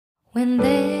When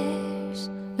there's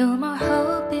no more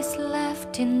hope is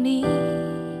left in me,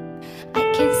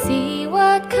 I can see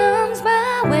what comes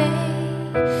my way,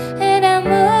 and I'm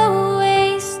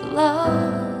always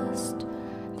lost.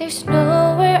 There's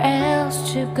nowhere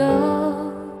else to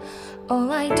go.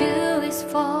 All I do is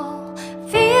fall.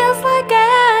 Feels like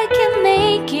I can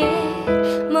make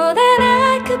it more than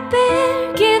I could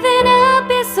bear. Giving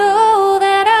up is all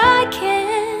that I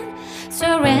can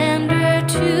surrender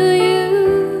to you.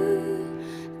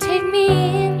 Take me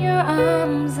in your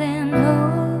arms and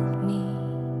hold me.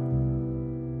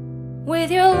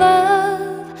 With your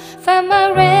love, find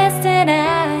my rest, and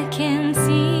I can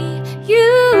see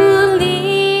you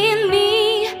lead me.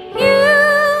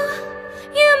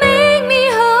 You make me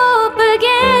hope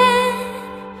again.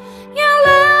 Your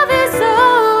love is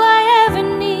all I ever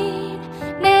need.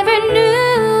 Never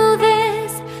knew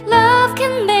this love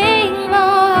can make my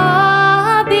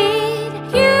heart beat.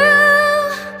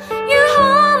 You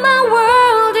hold my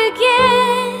world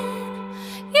again.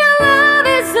 Your love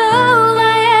is all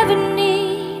I ever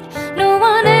need. No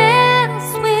one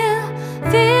else will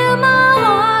fill my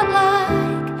heart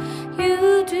like you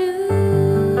do.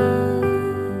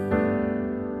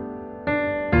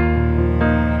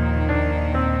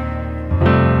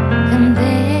 And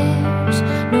there's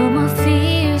no more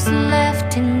fears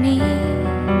left in me.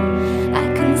 I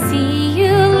can see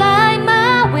you light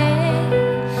my way,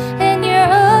 and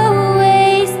you're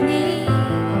always near.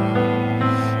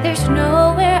 There's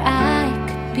nowhere I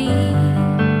could be.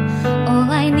 All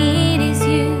I need is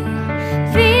you.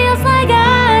 Feels like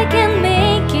I can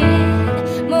make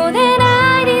it more than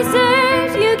I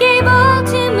deserve. You gave all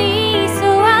to me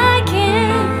so I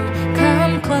can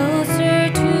come closer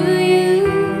to you.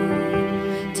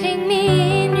 Take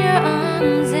me in your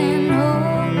arms and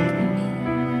hold me.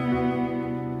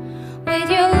 With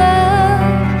your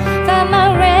love, find my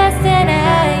rest, and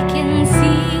I can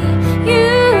see you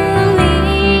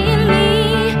lead me.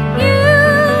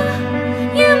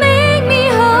 You make me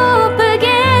hope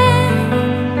again.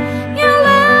 Your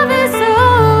love is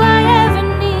all I ever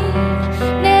need.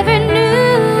 Never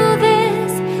knew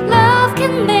this love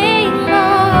can make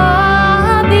my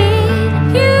heart beat.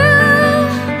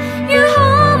 You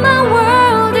hold my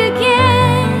world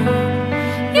again.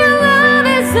 Your love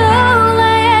is all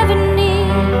I ever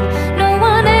need. No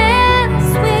one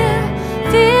else will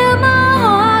fill my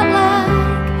heart like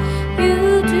you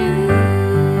do.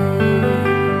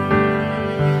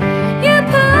 You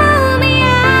pull me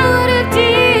out of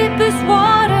deepest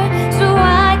water so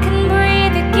I can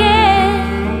breathe again.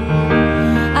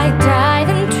 I dive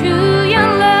into your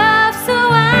love so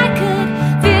I could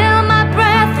feel my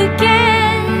breath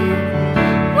again.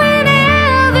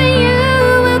 Whenever you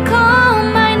will call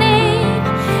my name,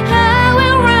 I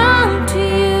will run to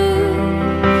you.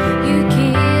 You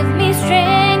give me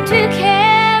strength to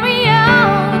carry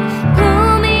on.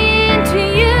 Pull me into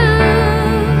you.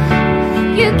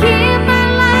 You give my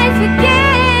life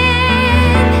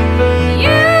again.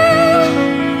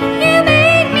 You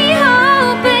make me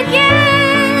hope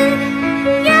again.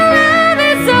 Your love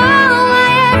is all I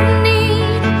ever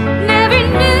need. Never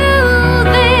knew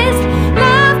this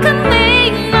love could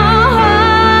make my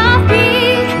heart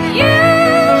beat.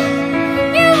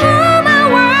 You hold my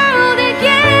world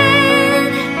again.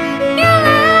 Your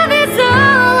love is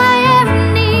all I ever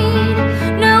need.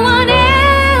 No one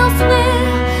else will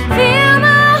fill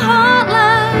my heart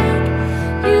like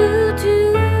you do.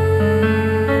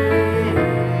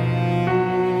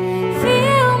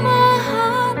 Fill my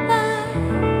heart like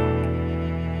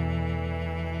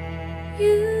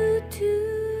you do.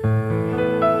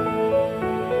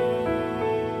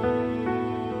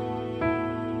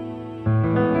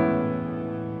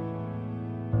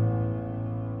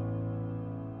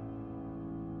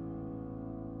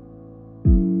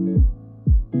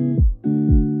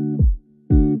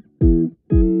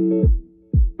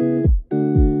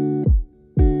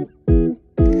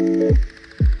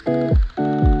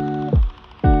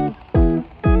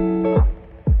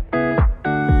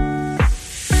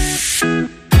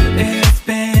 It's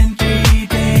been 3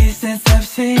 days since I've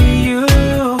seen you,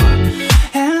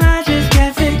 and I just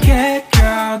can't forget,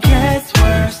 girl, gets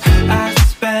worse. I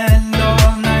spend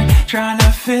all night trying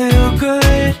to feel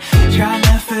good, trying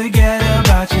to forget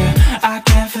about you. I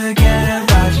can't forget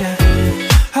about you.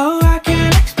 Oh, I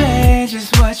can't explain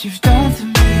just what you've done to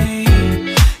me.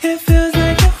 It feels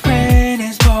like the rain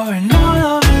is pouring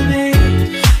all over me.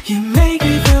 You make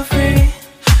me feel free.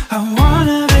 I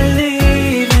wanna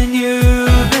believe in you,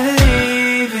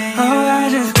 believe in you. Oh, I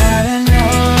just gotta know,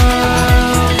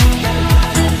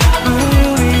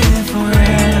 will we live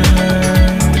forever?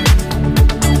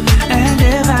 And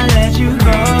if I let you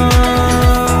go,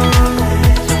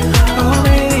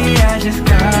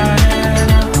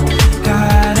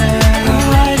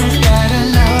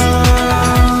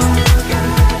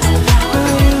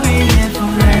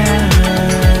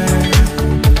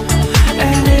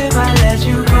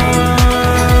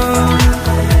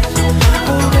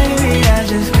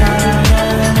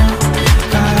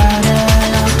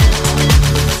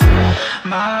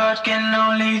 heart can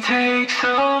only take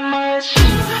so much.